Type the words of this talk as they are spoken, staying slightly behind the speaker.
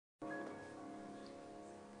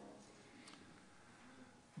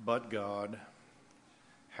But God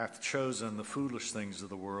hath chosen the foolish things of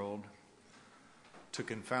the world to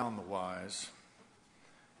confound the wise,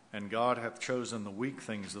 and God hath chosen the weak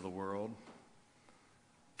things of the world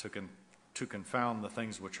to confound the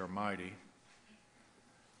things which are mighty,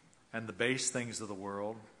 and the base things of the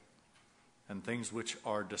world, and things which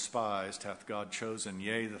are despised hath God chosen,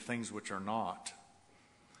 yea, the things which are not,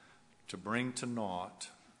 to bring to naught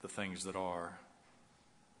the things that are,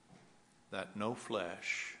 that no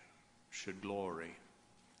flesh should glory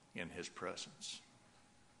in his presence.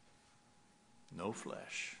 No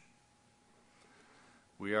flesh.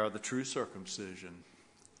 We are the true circumcision,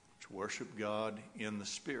 which worship God in the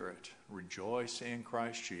Spirit, rejoice in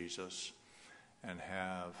Christ Jesus, and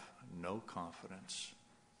have no confidence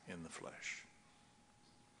in the flesh.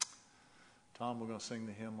 Tom, we're going to sing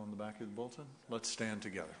the hymn on the back of the bulletin. Let's stand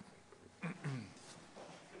together.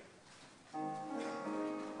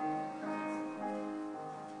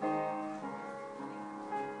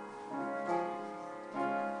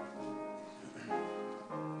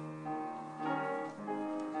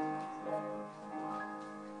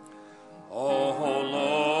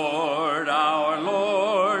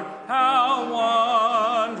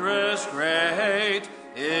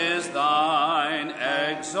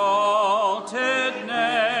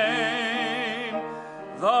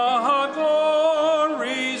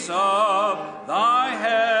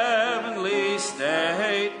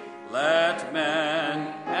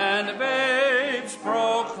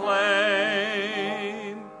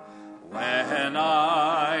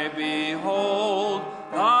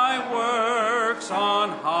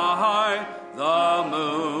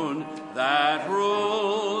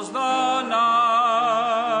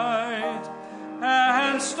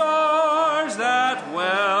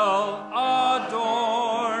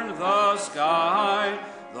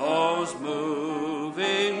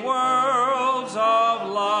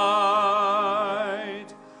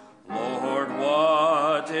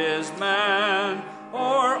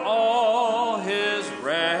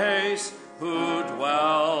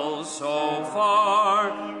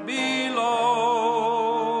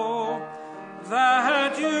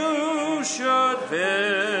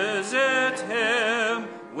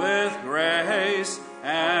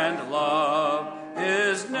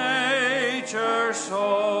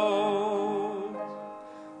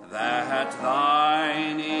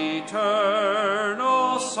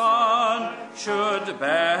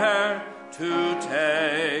 Bear to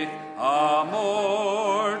take a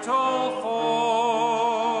mortal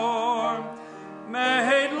form,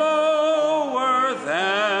 made lower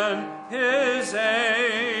than his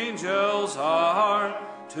angels are,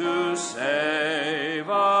 to save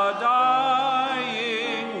a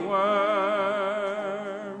dying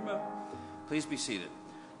worm. Please be seated.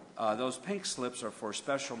 Those pink slips are for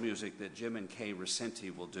special music that Jim and Kay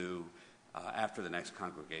Recenti will do after the next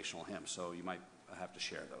congregational hymn, so you might have to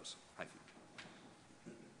share those. Thank you.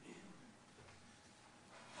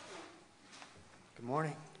 Good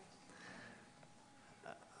morning.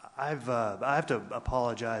 I have to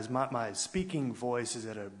apologize. My speaking voice is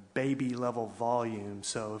at a baby level volume,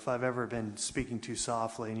 so if I've ever been speaking too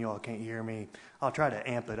softly and you all can't hear me, I'll try to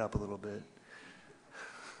amp it up a little bit.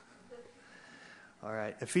 All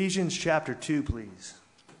right, Ephesians chapter 2, please.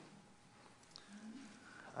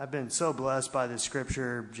 I've been so blessed by this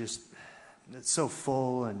scripture, it's so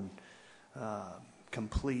full and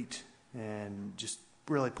complete, and just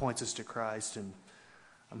really points us to Christ, and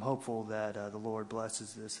I'm hopeful that the Lord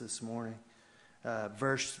blesses this morning.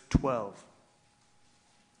 Verse 12.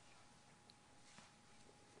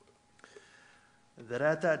 That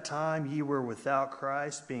at that time ye were without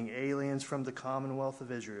Christ, being aliens from the commonwealth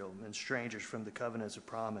of Israel, and strangers from the covenants of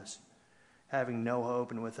promise, having no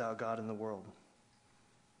hope and without God in the world.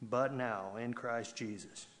 But now, in Christ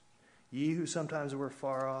Jesus, ye who sometimes were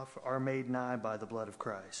far off are made nigh by the blood of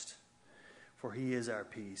Christ. For he is our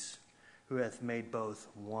peace, who hath made both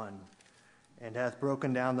one, and hath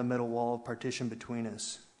broken down the middle wall of partition between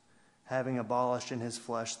us, having abolished in his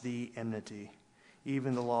flesh the enmity,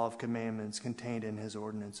 even the law of commandments contained in his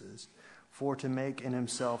ordinances, for to make in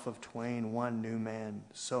himself of twain one new man,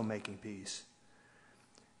 so making peace,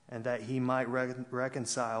 and that he might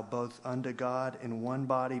reconcile both unto God in one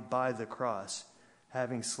body by the cross,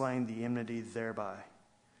 having slain the enmity thereby,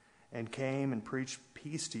 and came and preached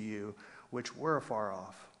peace to you which were afar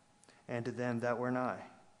off, and to them that were nigh.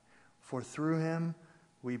 For through him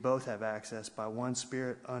we both have access by one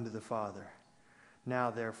Spirit unto the Father.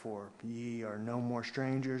 Now therefore ye are no more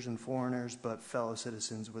strangers and foreigners, but fellow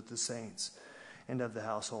citizens with the saints, and of the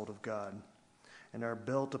household of God, and are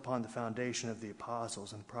built upon the foundation of the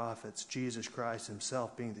apostles and prophets, Jesus Christ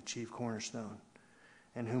himself being the chief cornerstone,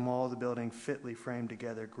 in whom all the building fitly framed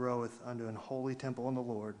together groweth unto an holy temple in the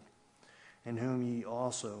Lord, in whom ye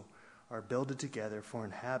also are builded together for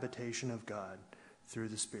an habitation of God through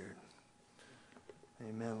the Spirit.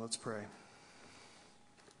 Amen. Let's pray.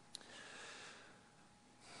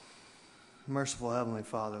 Merciful Heavenly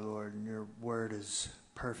Father, Lord, your word is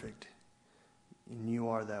perfect, and you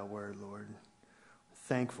are that word, Lord.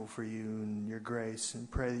 Thankful for you and your grace,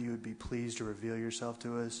 and pray that you would be pleased to reveal yourself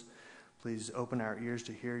to us. Please open our ears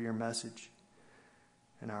to hear your message,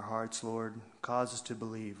 and our hearts, Lord, cause us to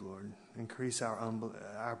believe, Lord. Increase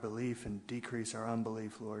our belief and decrease our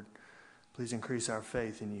unbelief, Lord. Please increase our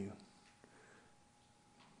faith in you.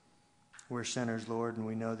 We're sinners, Lord, and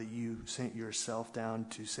we know that you sent yourself down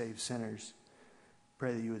to save sinners.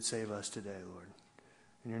 Pray that you would save us today, Lord.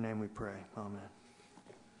 In your name we pray. Amen.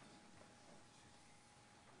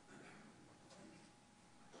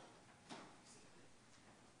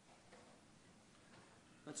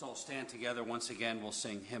 Let's all stand together once again. We'll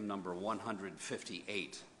sing hymn number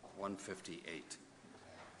 158. 158.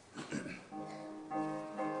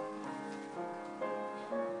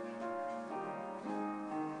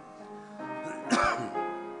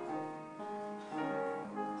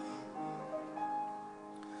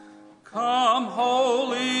 Come,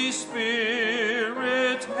 Holy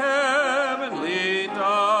Spirit, heavenly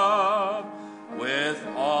dove, with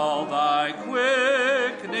all thy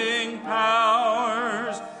quickening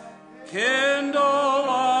powers, kindle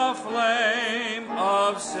a flame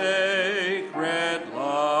of sacred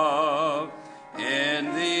love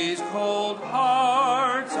in these cold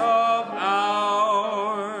hearts of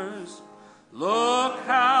ours. Look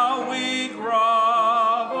how we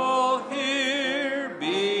grovel here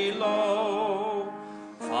below,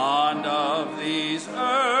 fond of these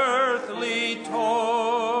earthly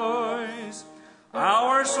toys.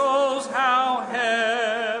 Our souls, how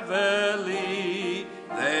heavily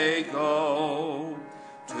they go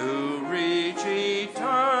to reach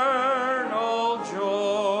eternal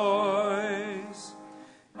joys.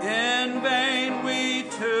 In vain we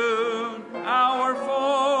tune our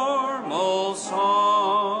formal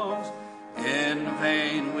songs, in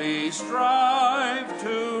vain we strive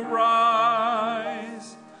to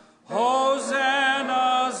rise.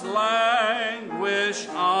 Hosannas languish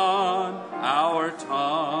on our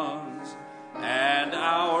tongues, and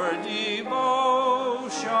our devotion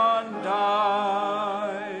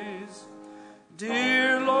dies.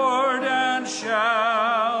 Dear Lord, and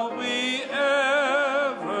shall we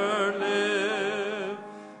ever live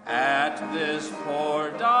at this poor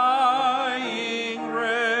dying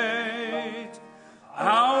rate?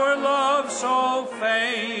 Our love so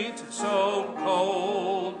faint, so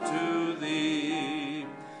cold to thee,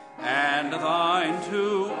 and thine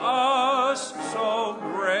to us so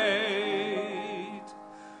great.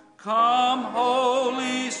 Come,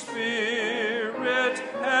 Holy Spirit,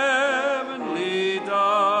 heavenly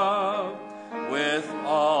dove, with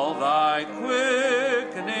all thy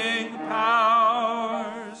quickening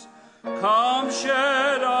powers, come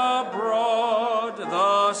shed abroad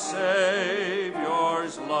the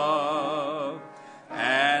Savior's love,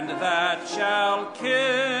 and that shall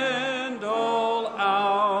kindle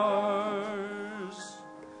ours.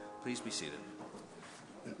 Please be seated.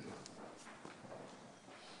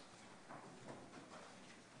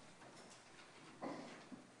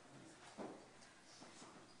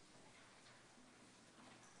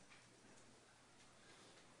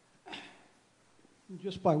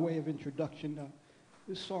 Just by way of introduction,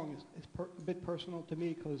 this song is a bit personal to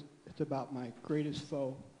me because it's about my greatest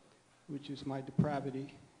foe, which is my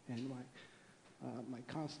depravity and my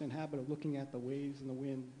constant habit of looking at the waves and the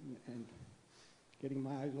wind and getting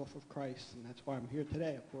my eyes off of Christ. And that's why I'm here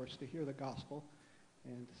today, of course, to hear the gospel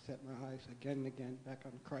and to set my eyes again and again back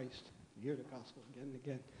on Christ, to hear the gospel again and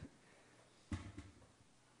again.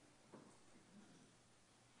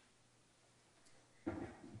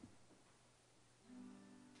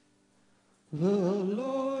 The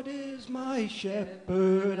Lord is my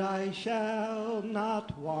shepherd, I shall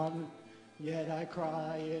not want, yet I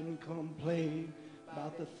cry and complain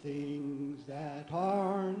about the things that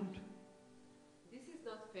aren't. This is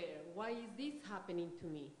not fair. Why is this happening to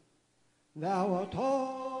me? Thou art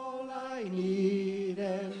all I need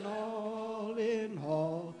and all in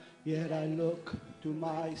all, yet I look to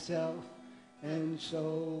myself and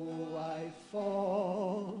so I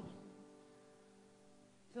fall.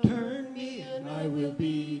 Turn me and I will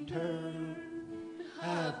be turned.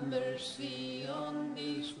 Have mercy on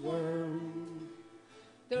this world.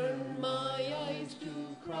 Turn my eyes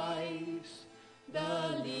to Christ,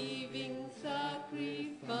 the living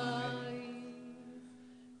sacrifice.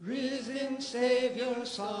 Risen Risen Savior,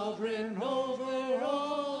 sovereign over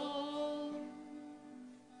all,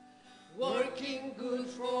 working good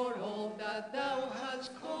for all that thou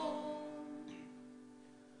hast called.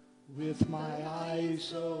 With my eyes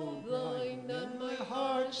so blind and my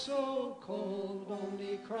heart so cold,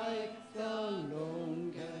 only Christ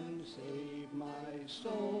alone can save my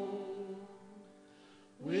soul.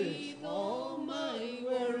 With all my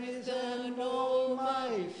worries and all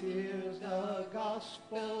my fears, the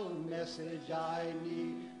gospel message I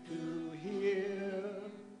need to hear.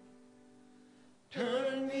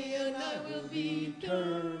 Turn me and I will be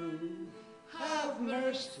turned. Have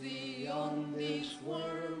mercy on this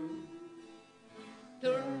worm.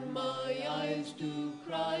 Turn my eyes to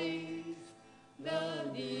Christ, the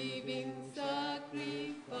living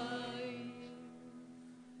sacrifice.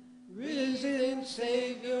 Risen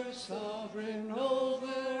Savior, sovereign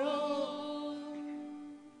over all,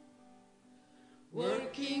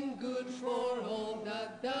 working good for all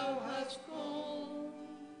that thou hast called.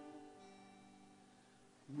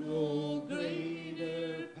 No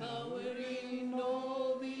greater power in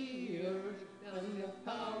all the earth than the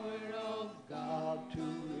power of God to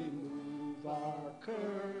remove our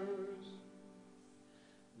curse.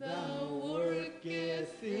 Thou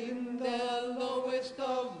workest in the lowest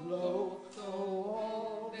of low, so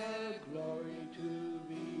all the glory to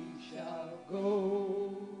thee shall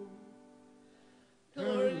go.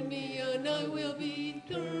 Turn me and I will be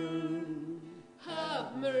turned.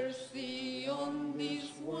 Have mercy on this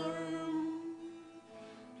worm.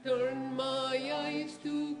 Turn my eyes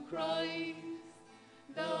to Christ,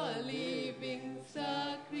 the living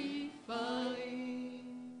sacrifice.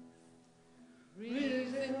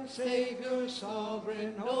 Risen Savior,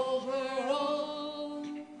 sovereign over all,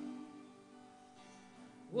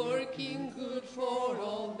 working good for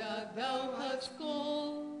all that thou hast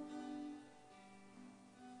called.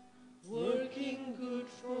 Working good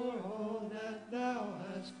for all that thou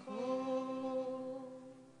hast called.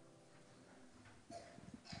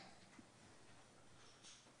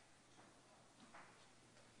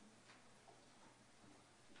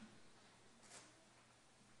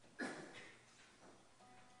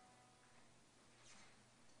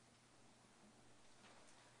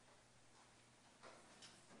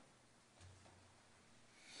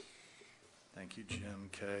 Thank you, Jim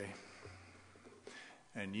K.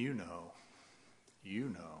 And you know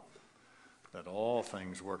that all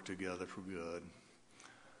things work together for good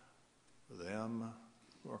for them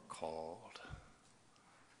who are called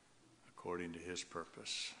according to his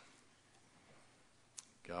purpose.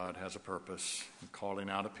 God has a purpose in calling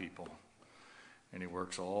out a people, and he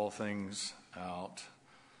works all things out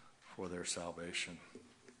for their salvation.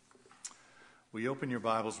 Will you open your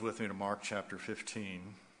Bibles with me to Mark chapter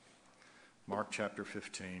 15? Mark chapter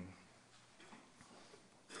 15.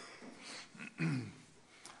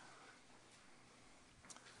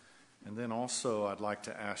 And then also I'd like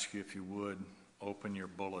to ask you if you would open your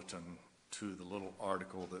bulletin to the little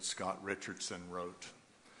article that Scott Richardson wrote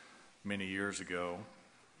many years ago.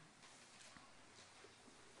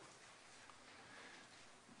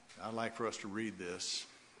 I'd like for us to read this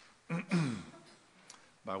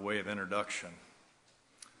by way of introduction.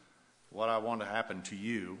 What I want to happen to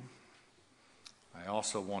you, I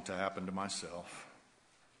also want to happen to myself.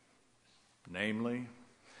 Namely,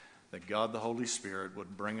 that God the Holy Spirit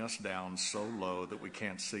would bring us down so low that we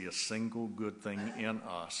can't see a single good thing in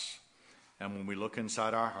us. And when we look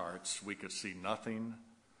inside our hearts, we could see nothing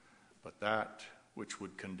but that which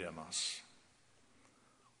would condemn us.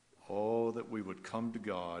 Oh, that we would come to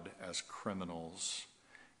God as criminals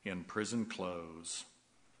in prison clothes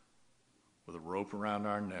with a rope around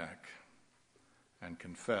our neck and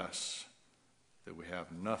confess that we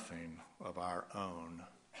have nothing of our own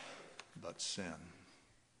but sin.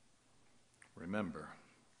 Remember,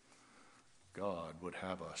 God would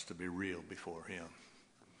have us to be real before him.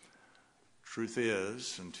 Truth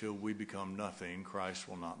is, until we become nothing, Christ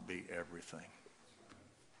will not be everything.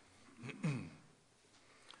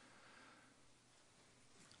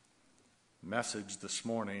 Message this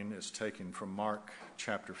morning is taken from Mark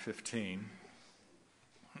chapter 15,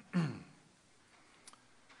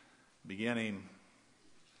 beginning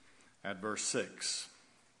at verse 6.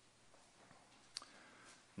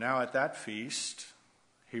 Now at that feast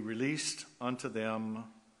he released unto them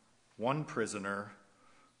one prisoner,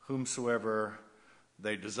 whomsoever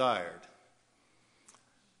they desired.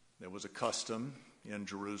 There was a custom in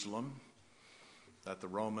Jerusalem that the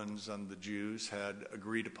Romans and the Jews had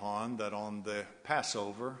agreed upon, that on the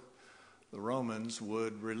Passover, the Romans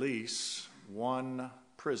would release one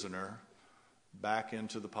prisoner back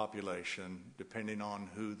into the population, depending on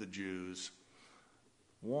who the Jews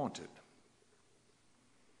wanted.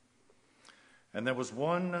 And there was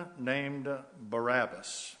one named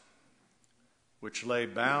Barabbas, which lay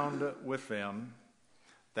bound with them,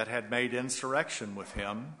 that had made insurrection with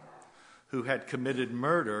him, who had committed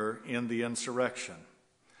murder in the insurrection.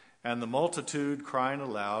 And the multitude, crying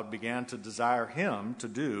aloud, began to desire him to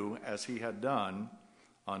do as he had done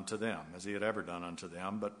unto them, as he had ever done unto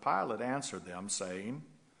them. But Pilate answered them, saying,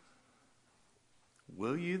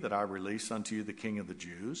 Will you that I release unto you the King of the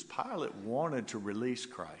Jews? Pilate wanted to release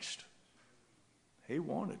Christ. He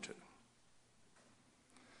wanted to.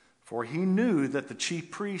 For he knew that the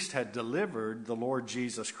chief priest had delivered the Lord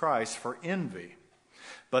Jesus Christ for envy.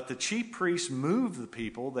 But the chief priest moved the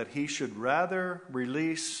people that he should rather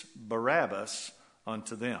release Barabbas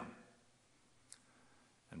unto them.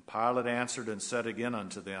 And Pilate answered and said again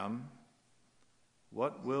unto them,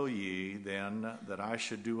 What will ye then that I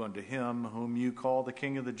should do unto him whom you call the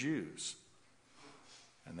King of the Jews?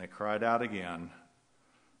 And they cried out again,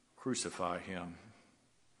 Crucify him.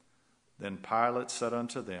 Then Pilate said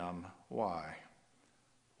unto them, Why?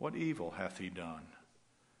 What evil hath he done?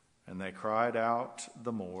 And they cried out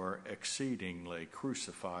the more exceedingly,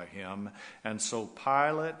 Crucify him. And so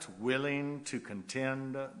Pilate, willing to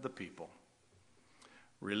contend the people,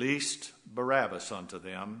 released Barabbas unto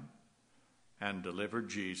them, and delivered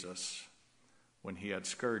Jesus, when he had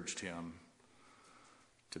scourged him,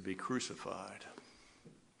 to be crucified.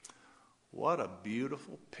 What a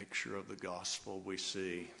beautiful picture of the gospel we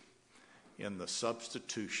see in the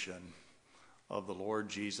substitution of the Lord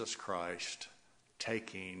Jesus Christ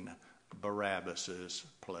taking Barabbas's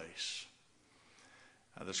place.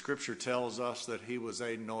 Now, the scripture tells us that he was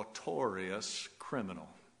a notorious criminal.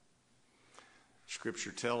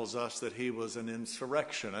 Scripture tells us that he was an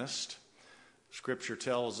insurrectionist. Scripture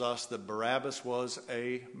tells us that Barabbas was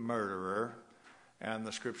a murderer. And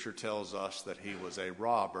the scripture tells us that he was a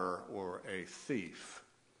robber or a thief.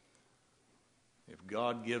 If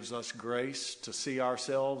God gives us grace to see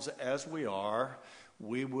ourselves as we are,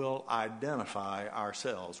 we will identify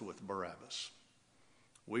ourselves with Barabbas.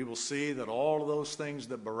 We will see that all of those things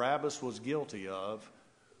that Barabbas was guilty of,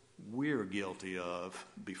 we're guilty of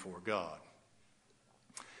before God.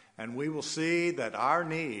 And we will see that our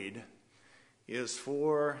need is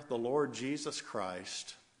for the Lord Jesus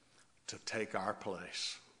Christ to take our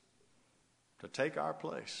place. To take our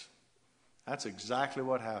place. That's exactly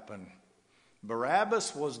what happened.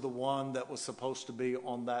 Barabbas was the one that was supposed to be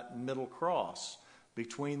on that middle cross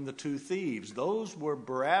between the two thieves. Those were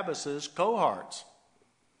Barabbas's cohorts.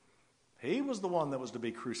 He was the one that was to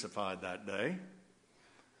be crucified that day.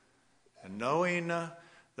 And knowing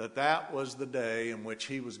that that was the day in which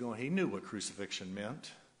he was going, he knew what crucifixion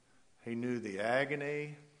meant. He knew the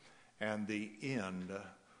agony and the end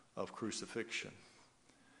of crucifixion.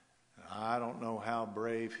 I don't know how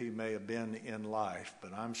brave he may have been in life,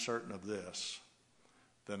 but I'm certain of this,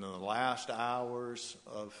 that in the last hours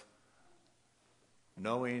of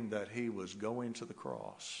knowing that he was going to the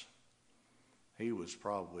cross, he was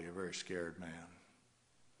probably a very scared man,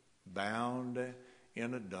 bound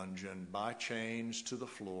in a dungeon by chains to the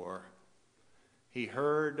floor. He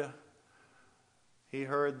heard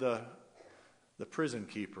the prison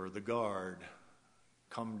keeper, the guard,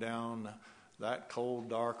 come down that cold,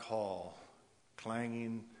 dark hall,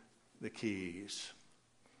 clanging the keys,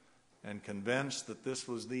 and convinced that this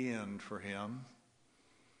was the end for him.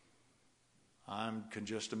 I can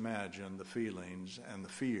just imagine the feelings and the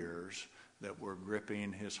fears that were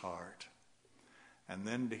gripping his heart. And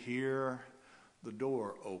then to hear the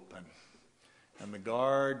door open and the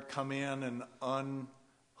guard come in and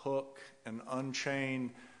unhook and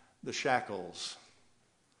unchain the shackles,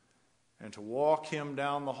 and to walk him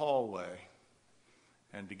down the hallway,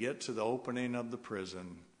 and to get to the opening of the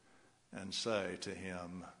prison and say to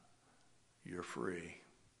him, You're free.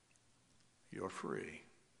 You're free.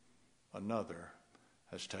 Another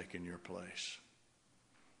has taken your place.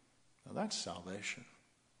 Now that's salvation.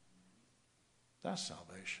 That's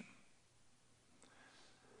salvation.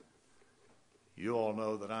 You all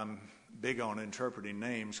know that I'm big on interpreting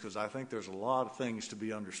names because I think there's a lot of things to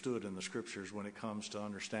be understood in the scriptures when it comes to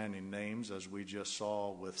understanding names, as we just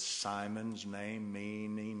saw with Simon's name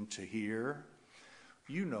meaning to hear.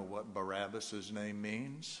 You know what Barabbas' name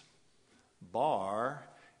means. Bar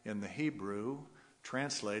in the Hebrew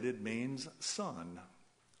translated means son.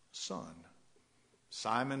 Son.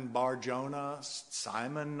 Simon Bar Jonah,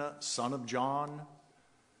 Simon, son of John.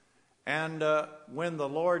 And when the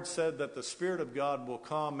Lord said that the Spirit of God will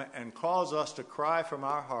come and cause us to cry from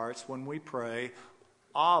our hearts when we pray,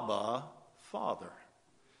 Abba, Father.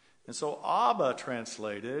 And so Abba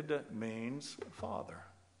translated means Father.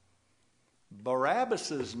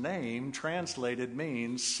 Barabbas' name translated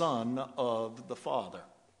means son of the Father.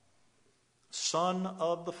 Son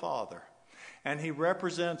of the Father. And he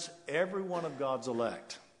represents every one of God's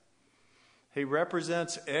elect. He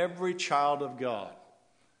represents every child of God.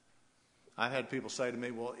 I've had people say to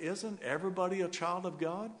me, well, isn't everybody a child of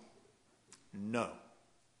God? No.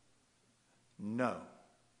 No.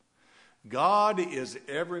 God is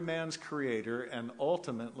every man's creator, and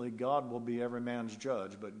ultimately God will be every man's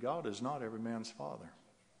judge, but God is not every man's father.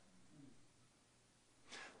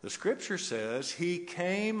 The scripture says, he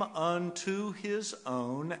came unto his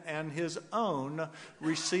own, and his own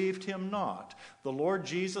received him not. The Lord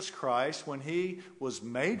Jesus Christ, when he was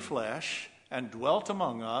made flesh and dwelt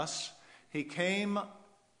among us, he came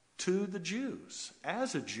to the Jews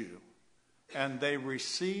as a Jew, and they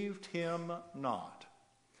received him not.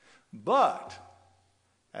 But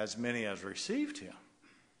as many as received him,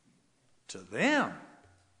 to them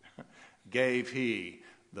gave he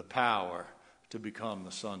the power to become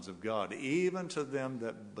the sons of God, even to them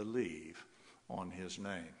that believe on his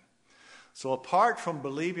name. So apart from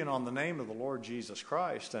believing on the name of the Lord Jesus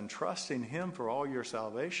Christ and trusting him for all your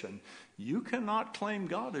salvation, you cannot claim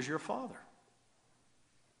God as your father.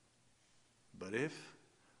 But if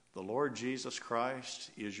the Lord Jesus Christ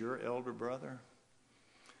is your elder brother,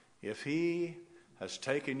 if he has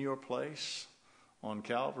taken your place on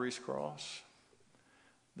Calvary's cross,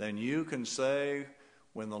 then you can say,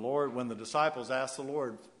 when the disciples asked the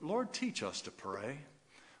Lord, Lord, teach us to pray.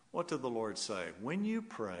 What did the Lord say? When you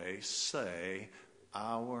pray, say,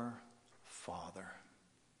 Our Father,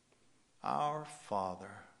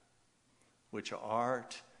 which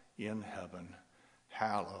art in heaven,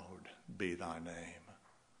 hallowed be thy name.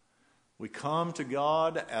 We come to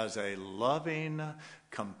God as a loving,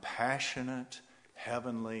 compassionate,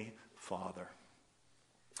 heavenly Father.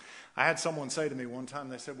 I had someone say to me one time,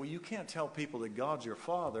 they said, well, you can't tell people that God's your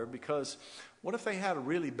father because what if they had a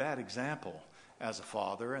really bad example as a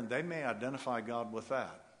father and they may identify God with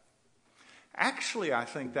that? Actually, I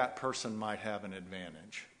think that person might have an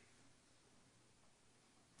advantage.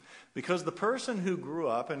 Because the person who grew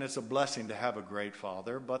up, and it's a blessing to have a great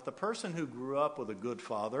father, but the person who grew up with a good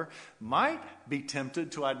father might be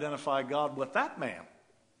tempted to identify God with that man.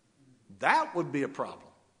 That would be a problem.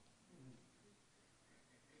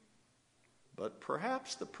 But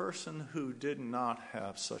perhaps the person who did not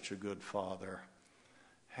have such a good father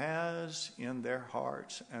has in their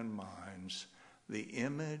hearts and minds the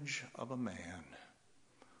image of a man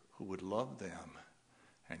who would love them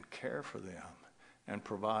and care for them and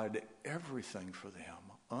provide everything for them,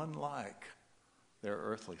 unlike their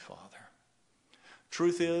earthly father.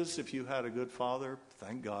 Truth is, if you had a good father,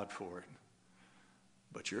 thank God for it.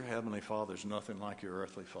 But your heavenly Father's nothing like your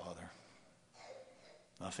earthly father.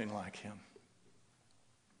 Nothing like him.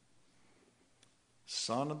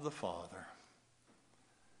 Son of the Father.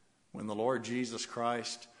 When the Lord Jesus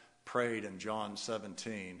Christ prayed in John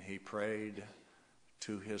 17, he prayed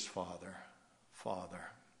to his Father, Father,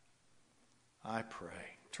 I pray.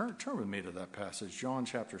 Turn with me to that passage, John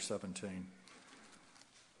chapter 17.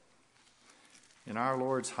 In our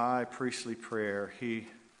Lord's high priestly prayer, he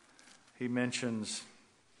mentions,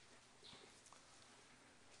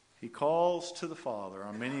 he calls to the Father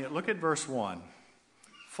on many. Look at verse 1.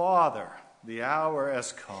 Father, the hour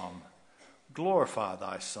has come. Glorify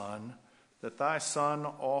thy Son, that thy Son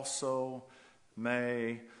also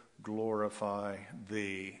may glorify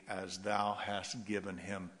thee, as thou hast given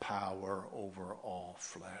him power over all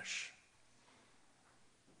flesh.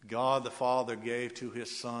 God the Father gave to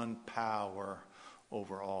his Son power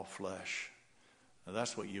over all flesh. Now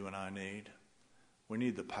that's what you and I need. We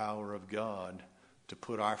need the power of God to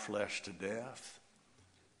put our flesh to death,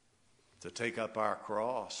 to take up our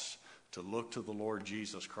cross, to look to the Lord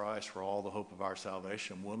Jesus Christ for all the hope of our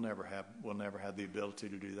salvation. We'll never have the ability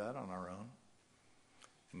to do that on our own.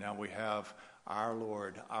 And now we have our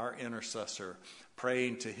Lord, our intercessor,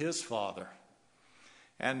 praying to his Father.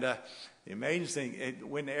 And the amazing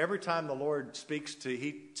thing, every time the Lord speaks to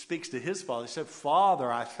his Father, he said,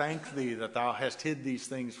 Father, I thank thee that thou hast hid these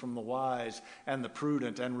things from the wise and the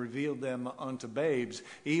prudent and revealed them unto babes.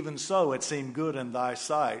 Even so it seemed good in thy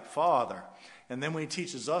sight, Father. And then when he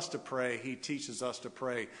teaches us to pray, he teaches us to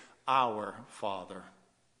pray, our Father.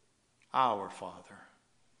 Our Father.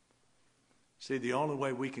 See, the only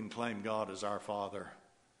way we can claim God as our Father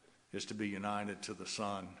is to be united to the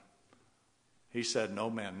Son. He said, no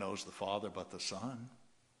man knows the Father but the Son.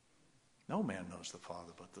 No man knows the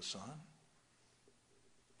Father but the Son.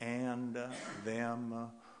 And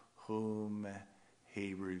them whom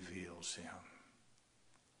he reveals him.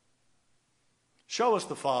 Show us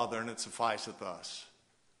the Father, and it sufficeth us.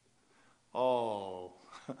 Oh,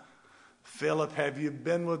 Philip, have you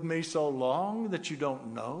been with me so long that you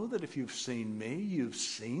don't know that if you've seen me, you've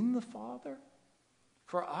seen the Father?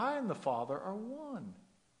 For I and the Father are one.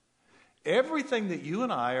 Everything that you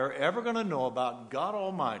and I are ever going to know about God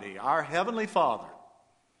Almighty, our Heavenly Father,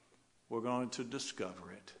 we're going to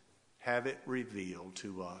discover it, have it revealed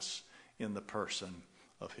to us in the person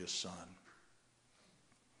of His Son.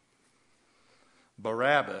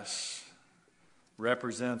 Barabbas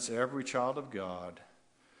represents every child of God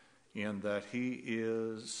in that he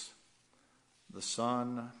is the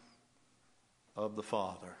Son of the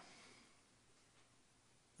Father.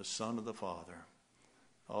 The Son of the Father.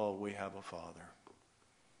 Oh, we have a Father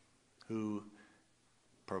who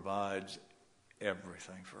provides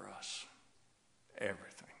everything for us.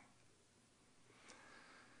 Everything.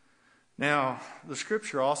 Now, the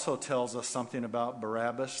Scripture also tells us something about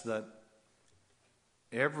Barabbas that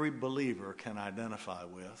every believer can identify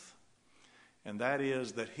with, and that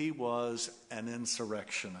is that he was an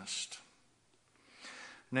insurrectionist.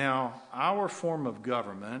 Now, our form of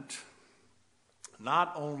government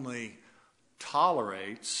not only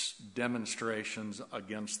tolerates demonstrations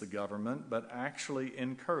against the government, but actually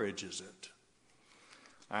encourages it.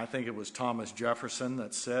 I think it was Thomas Jefferson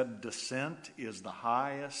that said, dissent is the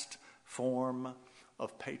highest form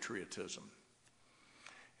of patriotism.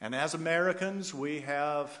 And as Americans, we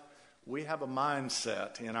have a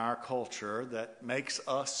mindset in our culture that makes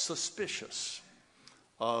us suspicious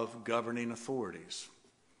of governing authorities,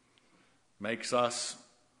 makes us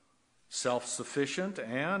self-sufficient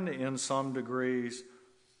and, in some degrees,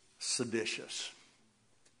 seditious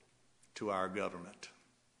to our government.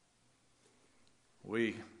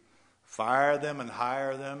 We fire them and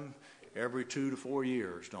hire them every 2 to 4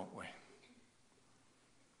 years, don't we?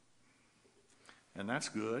 And that's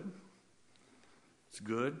good. It's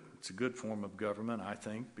good. It's a good form of government, I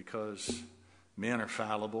think, because men are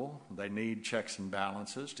fallible. They need checks and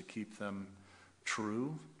balances to keep them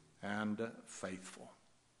true and faithful.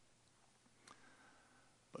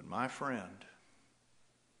 But my friend,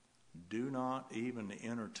 do not even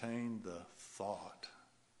entertain the thought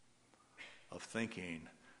of thinking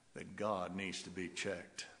that God needs to be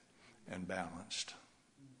checked and balanced.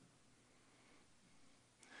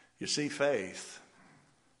 You see, faith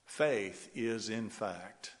is in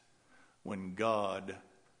fact when God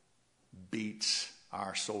beats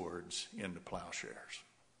our swords into plowshares,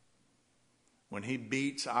 when He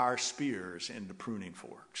beats our spears into pruning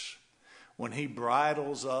forks, when He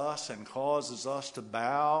bridles us and causes us to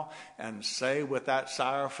bow and say with that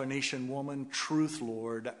Syrophoenician woman, "Truth,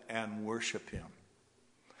 Lord," and worship Him.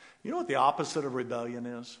 You know what the opposite of rebellion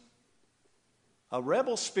is? A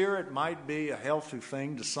rebel spirit might be a healthy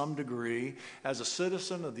thing to some degree as a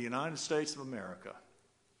citizen of the United States of America.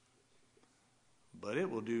 But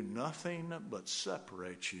it will do nothing but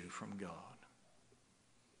separate you from God.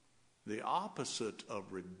 The opposite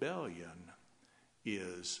of rebellion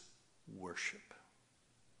is worship.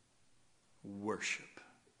 Worship.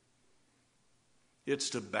 It's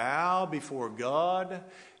to bow before God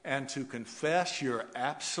and to confess your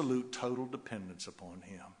absolute total dependence upon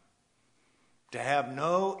Him. To have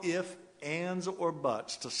no ifs, ands, or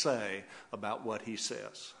buts to say about what He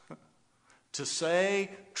says. To say,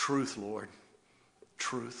 "Truth, Lord,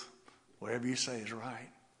 truth. Whatever you say is right.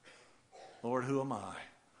 Lord, who am I?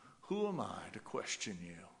 Who am I to question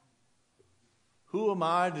you? Who am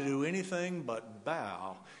I to do anything but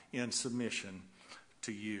bow in submission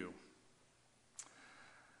to you?"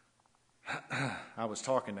 I was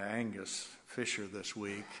talking to Angus Fisher this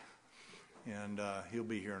week, and he'll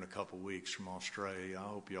be here in a couple weeks from Australia. I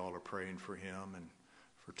hope you all are praying for him and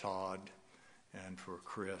for Todd and for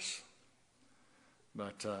Chris.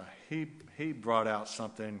 But he brought out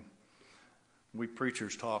something. We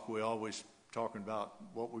preachers talk. We always talking about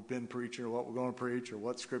what we've been preaching or what we're going to preach or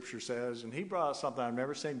what Scripture says. And he brought out something I've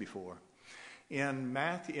never seen before. In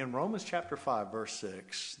Romans chapter 5, verse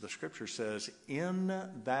 6, the Scripture says, "In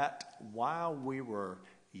that while we were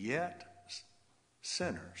yet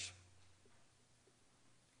sinners,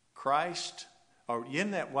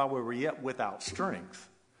 in that while we were yet without strength,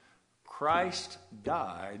 Christ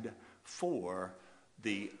died for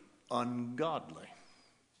the ungodly."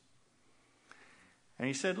 And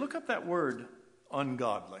he said, look up that word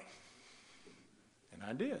ungodly. And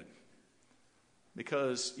I did.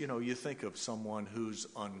 Because, you think of someone who's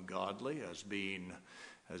ungodly as being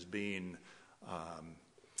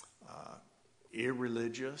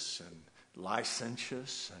irreligious and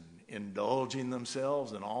licentious and indulging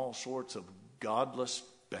themselves in all sorts of godless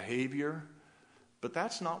behavior. But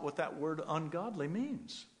that's not what that word ungodly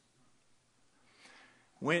means.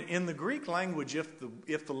 When in the Greek language,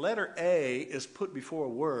 if the letter A is put before a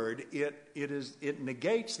word, it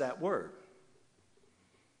negates that word.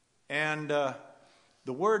 And the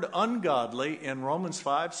word ungodly in Romans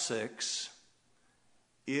 5:6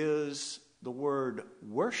 is the word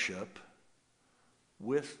worship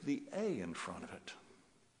with the A in front of it.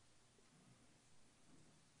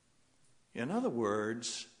 In other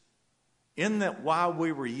words, in that while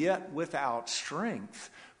we were yet without strength,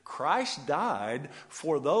 Christ died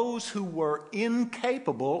for those who were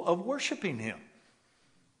incapable of worshiping him.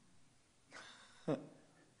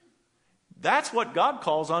 That's what God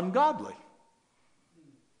calls ungodly.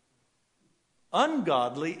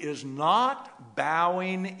 Ungodly is not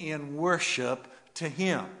bowing in worship to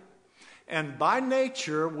him. And by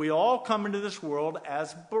nature, we all come into this world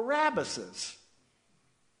as Barabbases,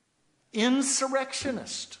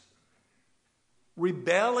 insurrectionists,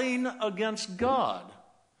 rebelling against God.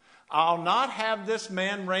 I'll not have this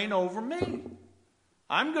man reign over me.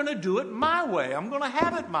 I'm going to do it my way. I'm going to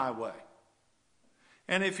have it my way.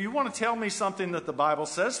 And if you want to tell me something that the Bible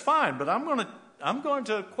says, fine, but I'm going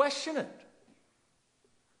to question it.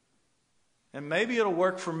 And maybe it'll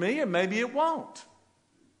work for me, and maybe it won't.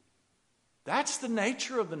 That's the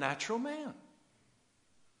nature of the natural man.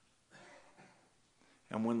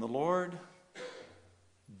 And when the Lord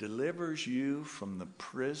delivers you from the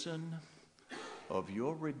prison of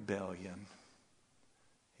your rebellion,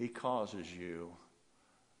 he causes you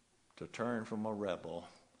to turn from a rebel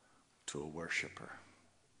to a worshiper.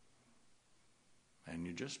 And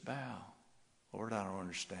you just bow. Lord, I don't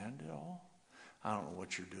understand it all. I don't know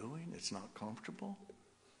what you're doing. It's not comfortable.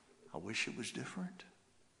 I wish it was different.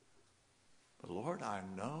 But Lord, I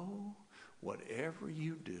know whatever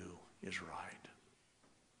you do is right.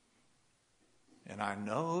 And I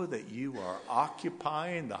know that you are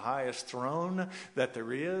occupying the highest throne that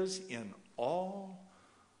there is in all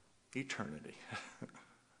eternity.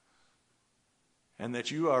 And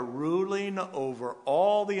that you are ruling over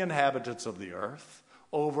all the inhabitants of the earth,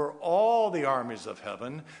 over all the armies of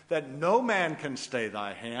heaven, that no man can stay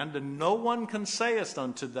thy hand, and no one can sayest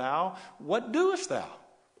unto thou, what doest thou?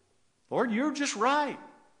 Lord, you're just right.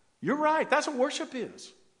 You're right. That's what worship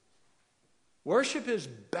is. Worship is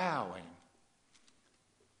bowing.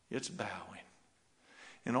 It's bowing.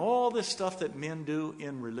 And all this stuff that men do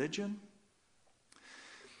in religion,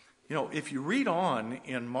 if you read on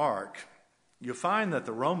in Mark, you'll find that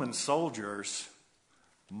the Roman soldiers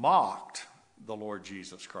mocked the Lord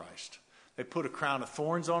Jesus Christ. They put a crown of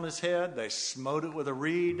thorns on his head. They smote it with a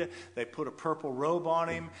reed. They put a purple robe on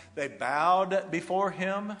him. They bowed before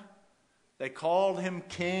him. They called him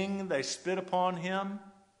king. They spit upon him.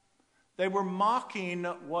 They were mocking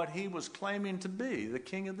what he was claiming to be, the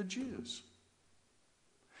King of the Jews.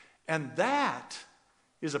 And that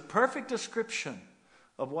is a perfect description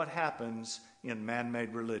of what happens in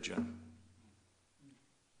man-made religion.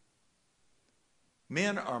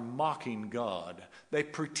 Men are mocking God. They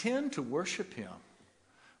pretend to worship him,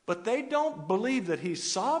 but they don't believe that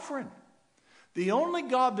he's sovereign. The only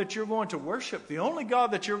God that you're going to worship, the only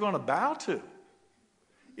God that you're going to bow to,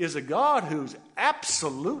 is a God who's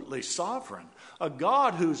absolutely sovereign, a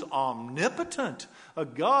God who's omnipotent, a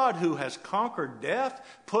God who has conquered death,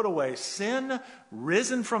 put away sin,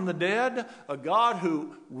 risen from the dead, a God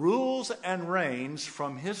who rules and reigns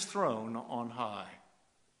from his throne on high.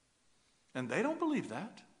 And they don't believe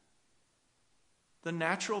that. The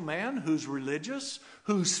natural man who's religious,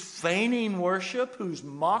 who's feigning worship, who's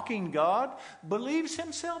mocking God, believes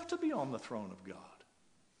himself to be on the throne of God.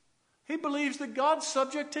 He believes that God's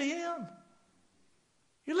subject to him.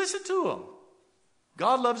 You listen to him.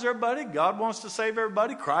 God loves everybody. God wants to save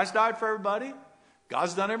everybody. Christ died for everybody.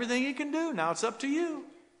 God's done everything he can do. Now it's up to you.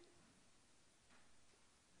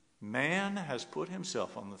 Man has put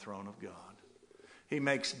himself on the throne of God. He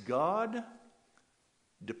makes God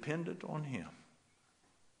dependent on him,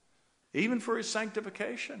 even for his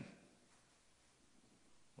sanctification.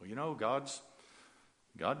 Well,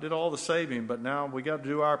 God did all the saving, but now we got to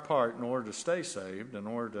do our part in order to stay saved, in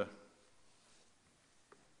order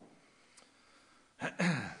to...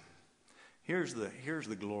 Here's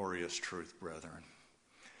the glorious truth, brethren,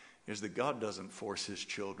 is that God doesn't force his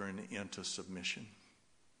children into submission.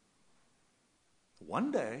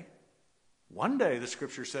 One day, the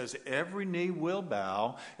scripture says, every knee will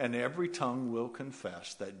bow and every tongue will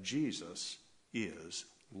confess that Jesus is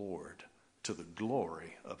Lord, to the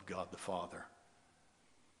glory of God the Father.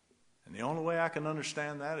 And the only way I can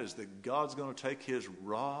understand that is that God's going to take his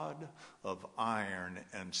rod of iron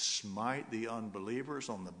and smite the unbelievers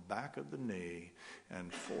on the back of the knee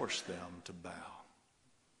and force them to bow.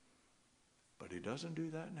 But he doesn't do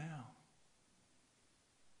that now.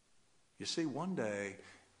 You see, one day,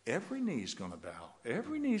 every knee's going to bow.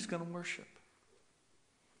 Every knee's going to worship.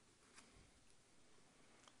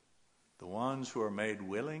 The ones who are made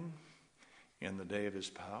willing in the day of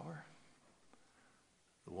his power.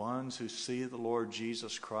 The ones who see the Lord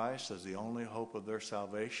Jesus Christ as the only hope of their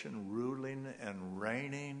salvation, ruling and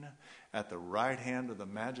reigning at the right hand of the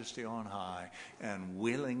Majesty on high, and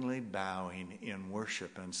willingly bowing in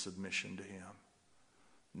worship and submission to him.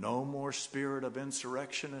 No more spirit of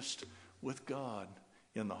insurrectionist with God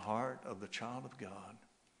in the heart of the child of God.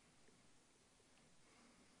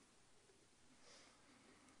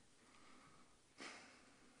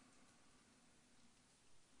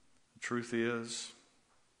 The truth is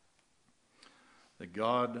that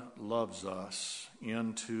God loves us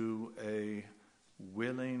into a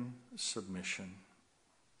willing submission.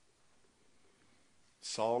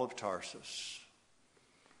 Saul of Tarsus,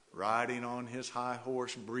 riding on his high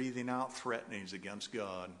horse, breathing out threatenings against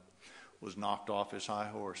God, was knocked off his high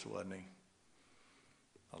horse, wasn't he?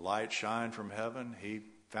 A light shined from heaven. He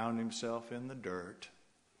found himself in the dirt.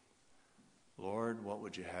 Lord, what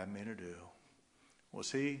would you have me to do?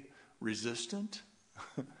 Was he resistant?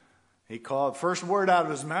 He called, first word out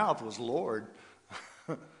of his mouth was Lord.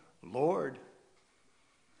 Lord.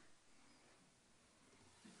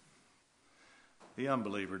 The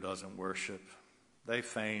unbeliever doesn't worship. They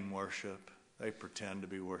feign worship. They pretend to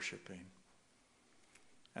be worshiping.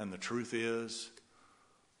 And the truth is,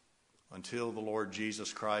 until the Lord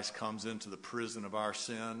Jesus Christ comes into the prison of our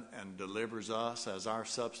sin and delivers us as our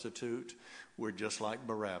substitute, we're just like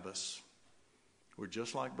Barabbas. We're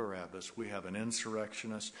just like Barabbas. We have an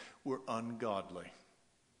insurrectionist. We're ungodly.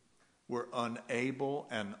 We're unable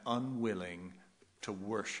and unwilling to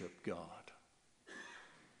worship God.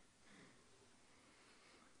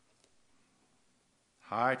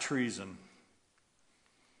 High treason.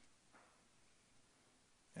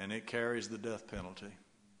 And it carries the death penalty.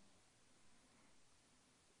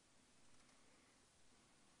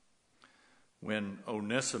 When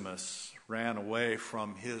Onesimus ran away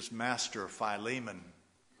from his master Philemon,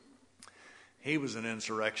 he was an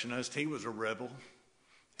insurrectionist. He was a rebel.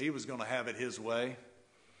 He was going to have it his way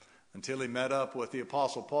until he met up with the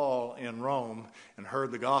Apostle Paul in Rome and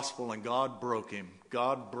heard the gospel, and God broke him.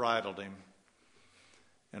 God bridled him.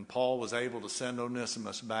 And Paul was able to send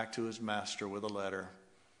Onesimus back to his master with a letter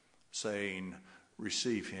saying,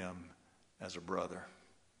 receive him as a brother.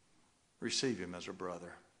 Receive him as a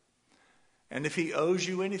brother. And if he owes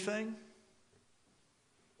you anything,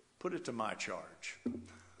 put it to my charge.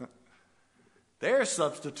 There's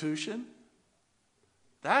substitution.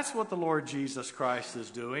 That's what the Lord Jesus Christ is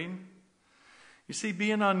doing. You see,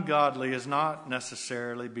 being ungodly is not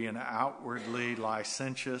necessarily being outwardly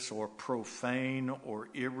licentious or profane or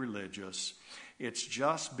irreligious. It's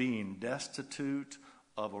just being destitute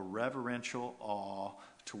of a reverential awe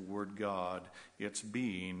toward God. It's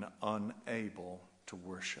being unable to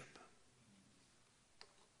worship.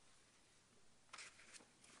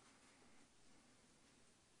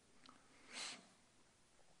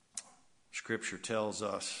 Scripture tells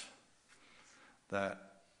us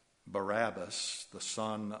that Barabbas, the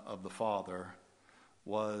son of the father,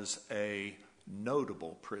 was a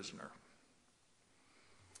notable prisoner.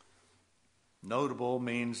 Notable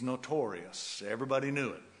means notorious. Everybody knew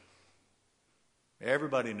it.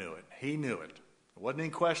 Everybody knew it. He knew it. It wasn't any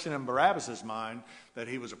question in Barabbas' mind that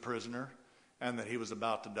he was a prisoner and that he was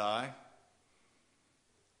about to die.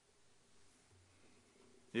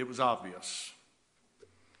 It was obvious.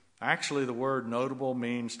 Actually, the word notable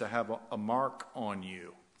means to have a mark on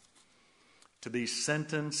you, to be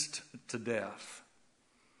sentenced to death.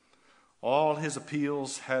 All his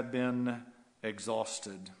appeals had been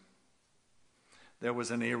exhausted. There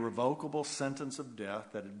was an irrevocable sentence of death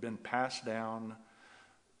that had been passed down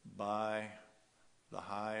by the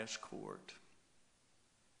highest court.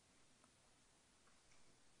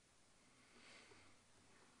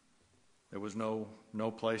 There was no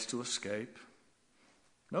place to escape.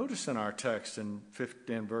 Notice in our text in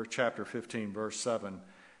chapter 15, verse 7,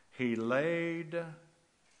 he laid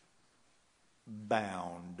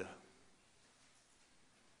bound.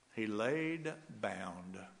 He laid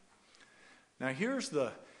bound. Now here's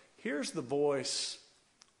the voice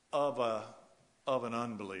of an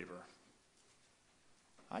unbeliever.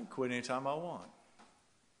 I can quit anytime I want.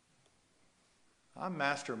 I'm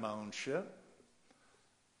master of my own ship.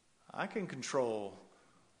 I can control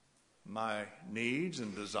my needs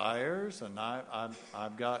and desires, and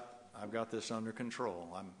I've got this under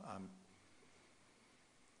control. And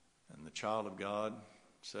the child of God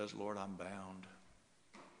says, Lord, I'm bound.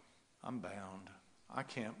 I'm bound. I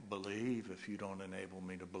can't believe if you don't enable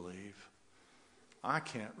me to believe. I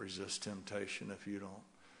can't resist temptation if you don't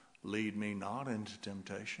lead me not into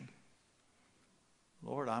temptation.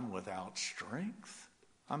 Lord, I'm without strength.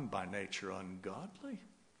 I'm by nature ungodly.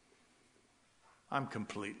 I'm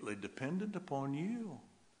completely dependent upon you.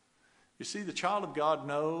 You see, the child of God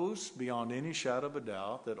knows beyond any shadow of a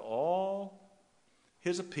doubt that all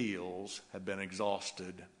his appeals have been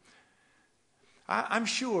exhausted. I'm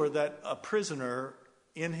sure that a prisoner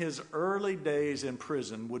in his early days in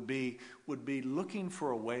prison would be looking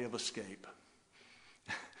for a way of escape.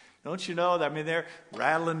 Don't you know? I mean, they're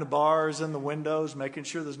rattling the bars and the windows, making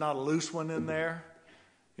sure there's not a loose one in there.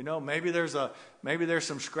 You know, maybe there's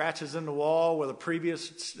some scratches in the wall where the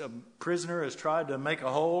previous prisoner has tried to make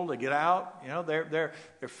a hole to get out. You know, they're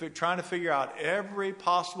trying to figure out every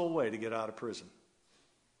possible way to get out of prison.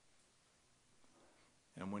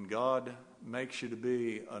 And when God makes you to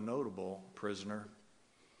be a notable prisoner,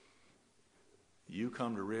 you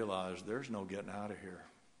come to realize there's no getting out of here.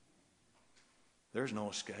 There's no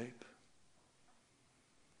escape.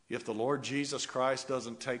 If the Lord Jesus Christ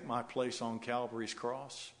doesn't take my place on Calvary's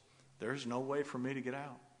cross, there's no way for me to get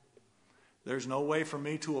out. There's no way for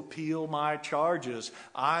me to appeal my charges.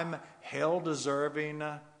 I'm hell deserving,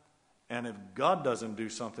 and if God doesn't do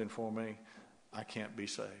something for me, I can't be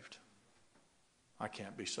saved. I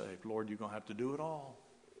can't be saved. Lord, you're going to have to do it all.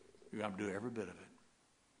 You're going to have to do every bit of it.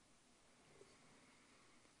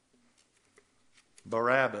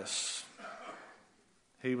 Barabbas,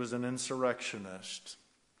 he was an insurrectionist.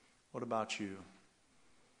 What about you?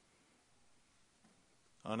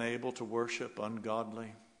 Unable to worship,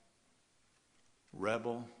 ungodly,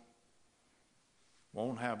 rebel,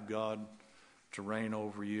 won't have God to reign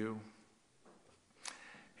over you.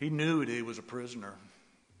 He knew that he was a prisoner.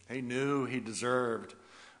 He knew he deserved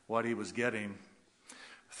what he was getting.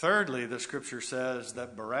 Thirdly, the scripture says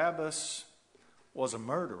that Barabbas was a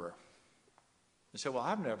murderer. You say,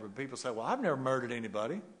 people say, well, I've never murdered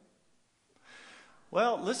anybody.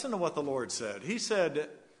 Well, listen to what the Lord said. He said,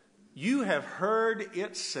 you have heard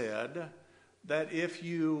it said that if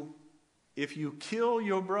you kill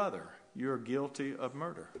your brother, you're guilty of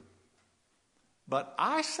murder. But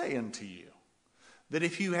I say unto you that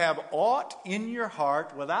if you have aught in your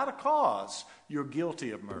heart without a cause, you're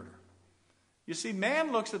guilty of murder. You see,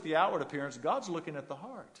 man looks at the outward appearance. God's looking at the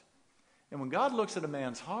heart. And when God looks at a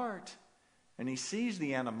man's heart and he sees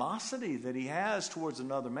the animosity that he has towards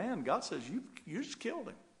another man, God says, you just killed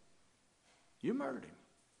him. You murdered him.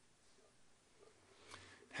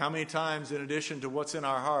 How many times, in addition to what's in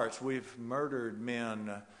our hearts, we've murdered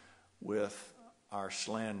men with our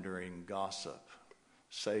slandering gossip,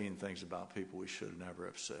 saying things about people we should never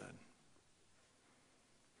have said.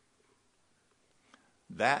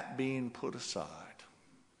 That being put aside,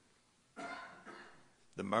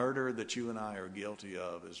 the murder that you and I are guilty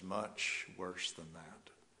of is much worse than that.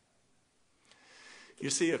 You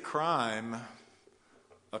see, a crime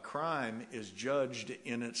is judged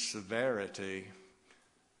in its severity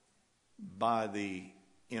by the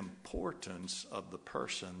importance of the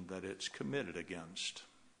person that it's committed against.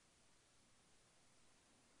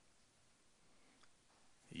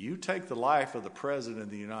 You take the life of the President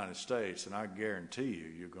of the United States, and I guarantee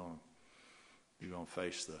you, you're going to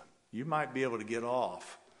face you might be able to get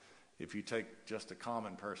off if you take just a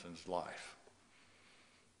common person's life.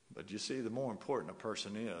 But you see, the more important a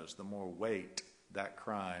person is, the more weight that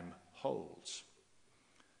crime holds.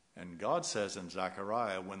 And God says in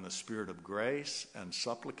Zechariah, when the spirit of grace and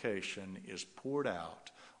supplication is poured out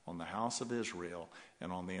on the house of Israel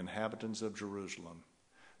and on the inhabitants of Jerusalem,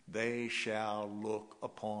 they shall look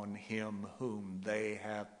upon him whom they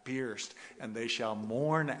have pierced, and they shall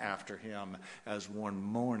mourn after him as one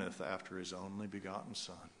mourneth after his only begotten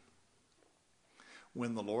Son.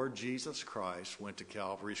 When the Lord Jesus Christ went to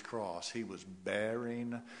Calvary's cross, he was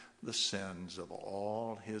bearing the sins of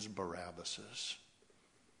all his Barabbases.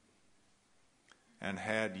 And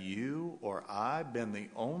had you or I been the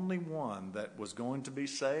only one that was going to be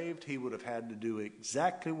saved, he would have had to do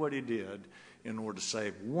exactly what he did in order to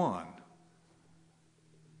save one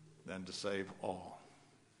than to save all.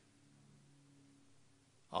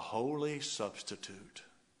 A holy substitute.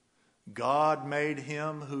 God made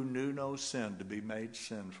him who knew no sin to be made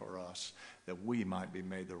sin for us, that we might be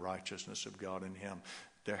made the righteousness of God in him.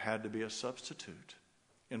 There had to be a substitute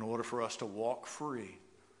in order for us to walk free.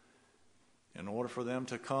 In order for them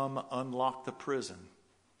to come unlock the prison,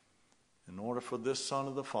 in order for this Son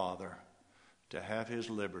of the Father to have his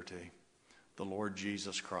liberty, the Lord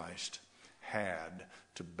Jesus Christ had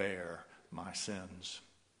to bear my sins.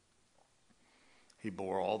 He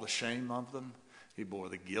bore all the shame of them. He bore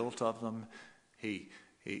the guilt of them. He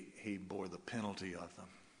bore the penalty of them.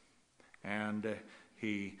 and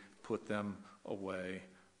he put them away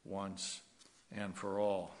once and for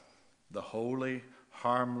all. The holy,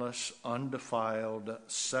 harmless, undefiled,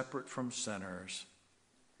 separate from sinners.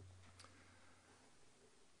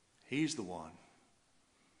 He's the one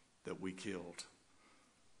that we killed.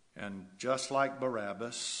 And just like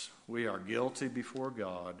Barabbas, we are guilty before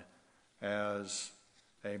God as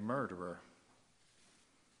a murderer.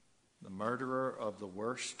 The murderer of the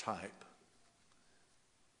worst type.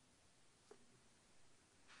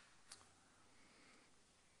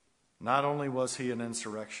 Not only was he an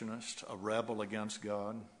insurrectionist, a rebel against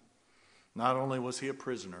God, not only was he a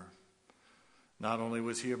prisoner, not only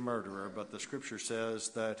was he a murderer, but the scripture says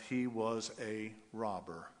that he was a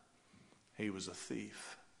robber. He was a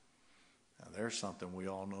thief. Now there's something we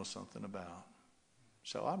all know something about.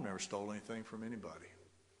 So I've never stolen anything from anybody.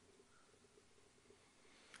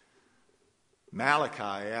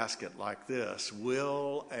 Malachi asked it like this: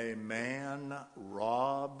 will a man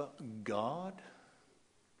rob God?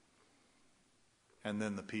 And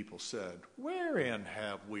then the people said, wherein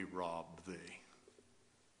have we robbed thee?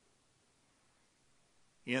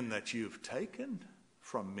 In that you've taken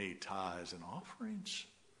from me tithes and offerings.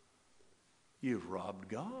 You've robbed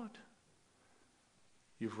God.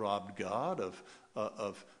 You've robbed God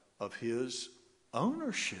of his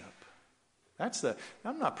ownership.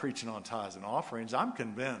 I'm not preaching on tithes and offerings. I'm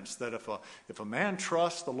convinced that if a man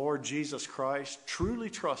trusts the Lord Jesus Christ,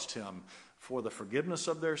 truly trusts him for the forgiveness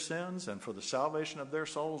of their sins and for the salvation of their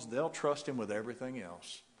souls, they'll trust him with everything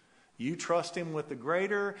else. You trust him with the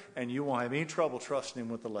greater, and you won't have any trouble trusting him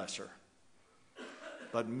with the lesser.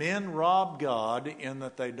 But men rob God in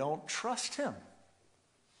that they don't trust him.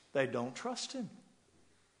 They don't trust him.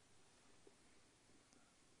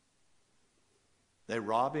 They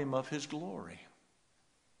rob him of his glory.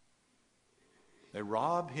 They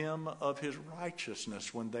rob him of his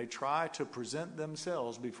righteousness when they try to present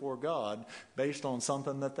themselves before God based on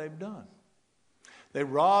something that they've done. They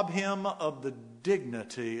rob him of the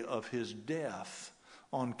dignity of his death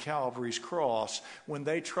on Calvary's cross when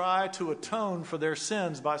they try to atone for their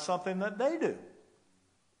sins by something that they do.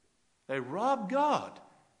 They rob God.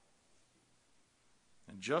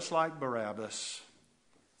 And just like Barabbas,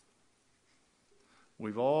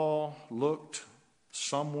 we've all looked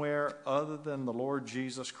somewhere other than the Lord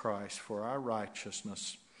Jesus Christ for our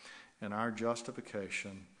righteousness and our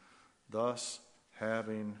justification, thus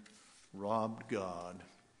having robbed God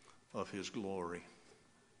of his glory.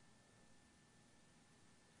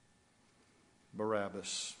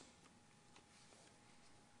 Barabbas.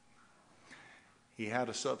 He had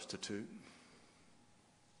a substitute.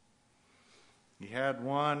 He had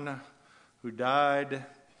one who died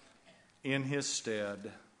in his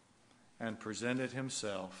stead and presented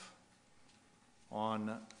himself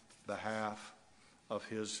on behalf of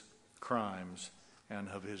his crimes and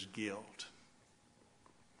of his guilt.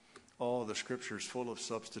 Oh, the scripture is full of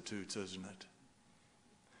substitutes, isn't it?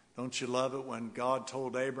 Don't you love it when God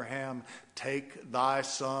told Abraham, take thy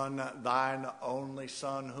son, thine only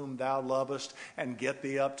son whom thou lovest, and get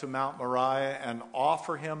thee up to Mount Moriah and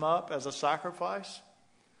offer him up as a sacrifice?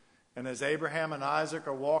 And as Abraham and Isaac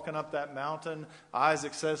are walking up that mountain,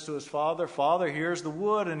 Isaac says to his father, Father, here's the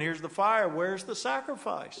wood and here's the fire. Where's the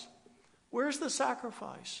sacrifice? Where's the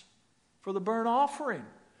sacrifice for the burnt offering?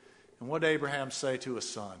 And what did Abraham say to his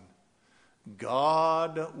son?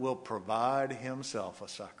 God will provide himself a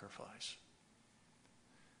sacrifice.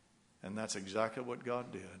 And that's exactly what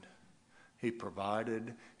God did. He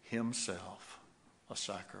provided himself a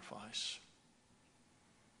sacrifice.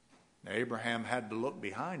 Now, Abraham had to look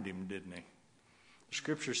behind him, didn't he? The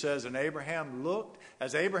scripture says, and Abraham looked,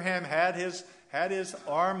 as Abraham had his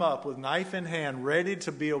arm up with knife in hand, ready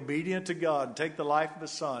to be obedient to God and take the life of his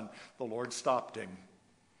son, the Lord stopped him.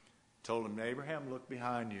 Told him, Abraham, look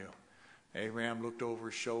behind you. Abraham looked over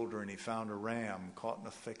his shoulder and he found a ram caught in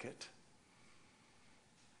a thicket.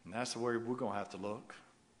 And that's where we're going to have to look.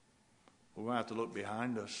 We're going to have to look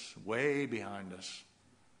behind us, way behind us.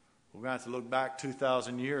 We're going to have to look back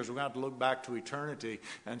 2,000 years. We're going to have to look back to eternity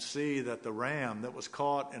and see that the ram that was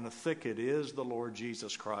caught in a thicket is the Lord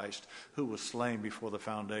Jesus Christ, who was slain before the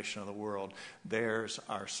foundation of the world. There's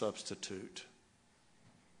our substitute.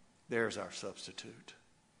 There's our substitute.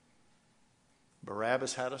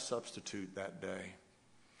 Barabbas had a substitute that day.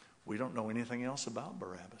 We don't know anything else about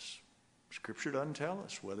Barabbas. Scripture doesn't tell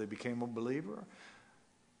us whether he became a believer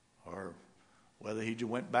or whether he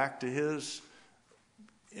went back to his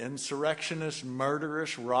insurrectionist,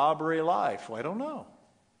 murderous, robbery life. Well, I don't know.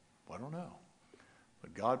 I don't know.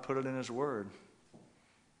 But God put it in his word.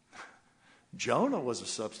 Jonah was a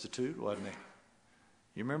substitute, wasn't he?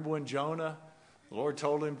 You remember when Jonah, the Lord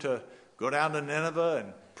told him to go down to Nineveh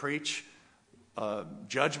and preach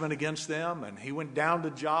judgment against them. And he went down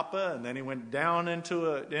to Joppa, and then he went down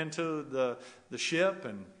into the ship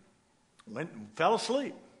and fell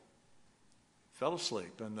asleep.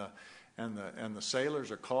 And the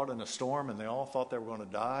sailors are caught in a storm, and they all thought they were going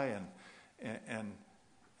to die.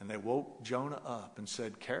 And they woke Jonah up and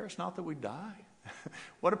said, "Carest not that we die?"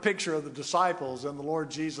 What a picture of the disciples and the Lord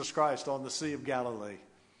Jesus Christ on the Sea of Galilee.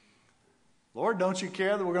 "Lord, don't you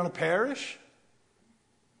care that we're going to perish?"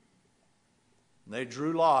 And they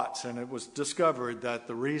drew lots, and it was discovered that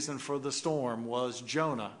the reason for the storm was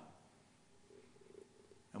Jonah.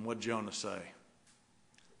 And what did Jonah say?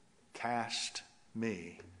 "Cast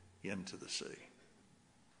me into the sea."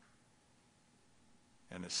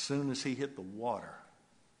 And as soon as he hit the water,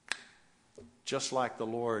 just like the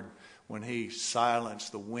Lord when he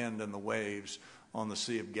silenced the wind and the waves on the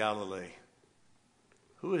Sea of Galilee,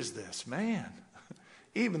 who is this man?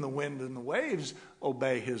 Even the wind and the waves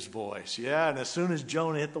obey his voice. Yeah, and as soon as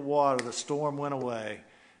Jonah hit the water, the storm went away,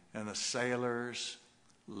 and the sailors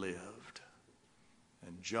lived.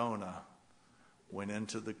 And Jonah went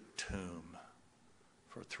into the tomb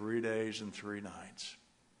for 3 days and 3 nights.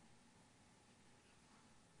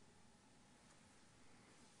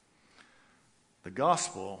 The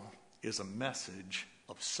gospel is a message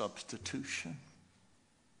of substitution.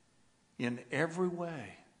 In every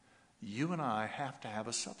way, you and I have to have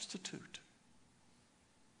a substitute.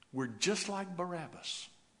 We're just like Barabbas.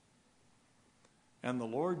 And the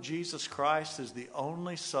Lord Jesus Christ is the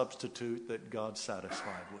only substitute that God's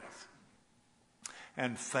satisfied with.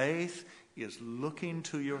 And faith is looking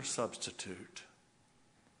to your substitute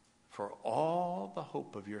for all the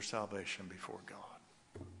hope of your salvation before God.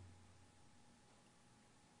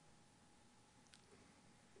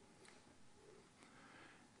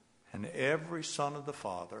 And every son of the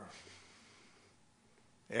Father,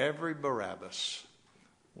 every Barabbas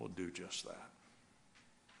will do just that.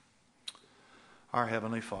 Our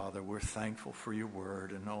Heavenly Father, we're thankful for your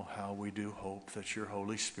word, and oh, how we do hope that your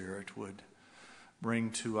Holy Spirit would bring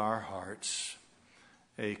to our hearts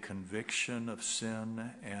a conviction of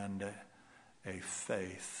sin and a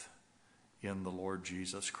faith in the Lord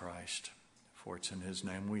Jesus Christ. For it's in his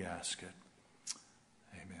name we ask it.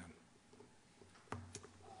 Amen.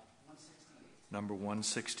 Number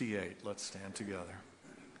 168. Let's stand together.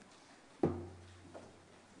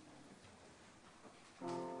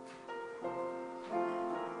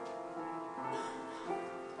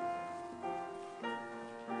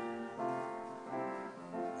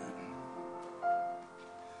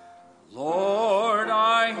 Lord,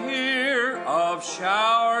 I hear of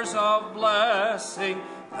showers of blessing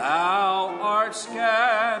thou art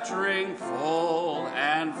scattering full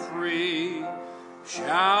and free.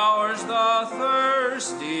 Showers the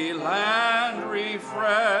thirsty land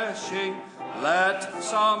refreshing, let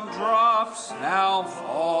some drops now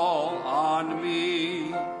fall on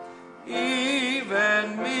me.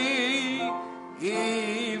 Even me,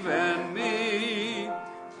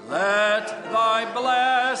 let thy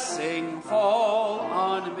blessing fall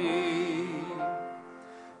on me.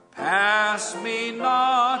 Pass me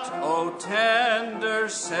not, O tender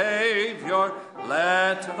Savior,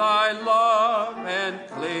 let thy love and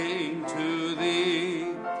cling to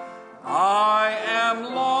thee. I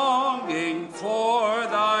am longing for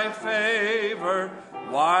thy favor,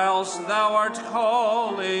 whilst thou art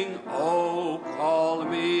calling, oh, call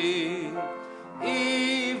me.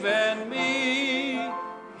 Even me,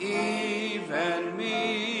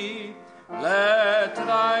 let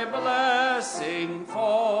thy blessing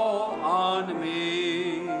fall on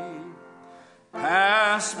me.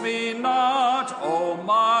 Pass me not, O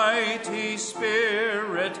mighty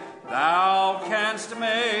Spirit, thou canst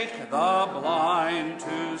make the blind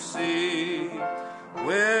to see.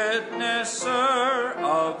 Witnesser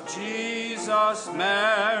of Jesus'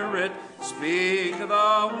 merit, speak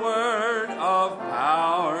the word of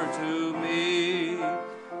power to me.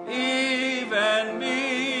 Even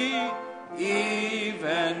me,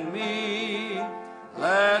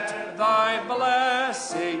 let thy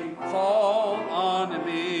blessing fall on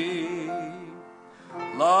me.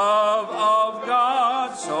 Love of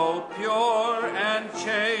God so pure and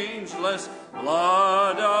changeless,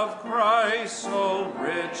 blood of Christ so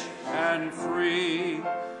rich and free,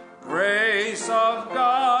 grace of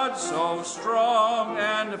God so strong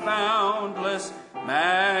and boundless,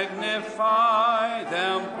 magnify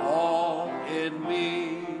them all in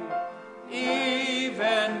me.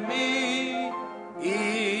 Even me,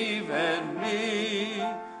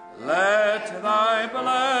 let thy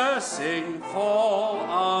blessing fall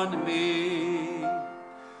on me.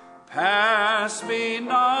 Pass me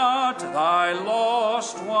not thy my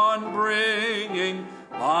lost one bringing,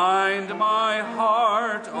 bind my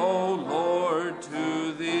heart, O Lord,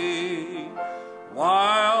 to thee.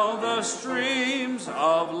 While the streams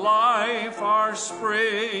of life are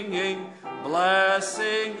springing,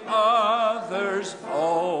 blessing others,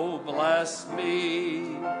 oh, bless me.